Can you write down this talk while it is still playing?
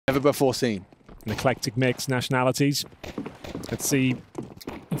Never before seen. An eclectic mix, nationalities. Let's see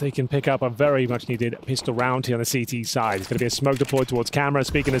if they can pick up a very much needed pistol round here on the CT side. It's going to be a smoke deployed towards camera.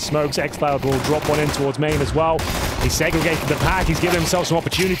 Speaking of smokes, xCloud will drop one in towards main as well. He's segregated the pack. He's given himself some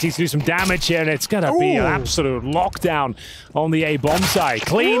opportunities to do some damage here, and it's going to be an absolute lockdown on the A bomb side.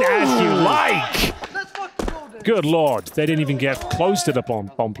 Clean as you like. Good lord, they didn't even get close to the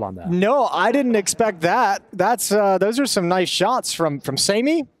bomb plant there. No, I didn't expect that. That's those are some nice shots from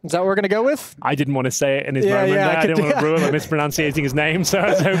SaMey. Is that what we're gonna go with? I didn't want to say it in his moment there. I didn't want to ruin by mispronouncing his name, so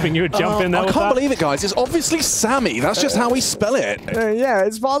I was hoping you would jump in there. I can't believe it, guys. It's obviously SaMey. That's just how we spell it. Yeah,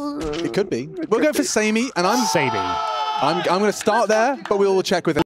 it's possible. It could be. We'll go for SaMey, and I'm SaMey. I'm going to start there, but we will check with it.